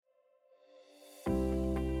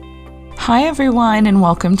Hi everyone, and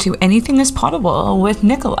welcome to Anything is Poddable with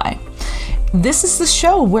Nicolai. This is the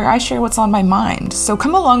show where I share what's on my mind, so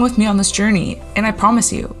come along with me on this journey, and I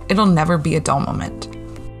promise you, it'll never be a dull moment.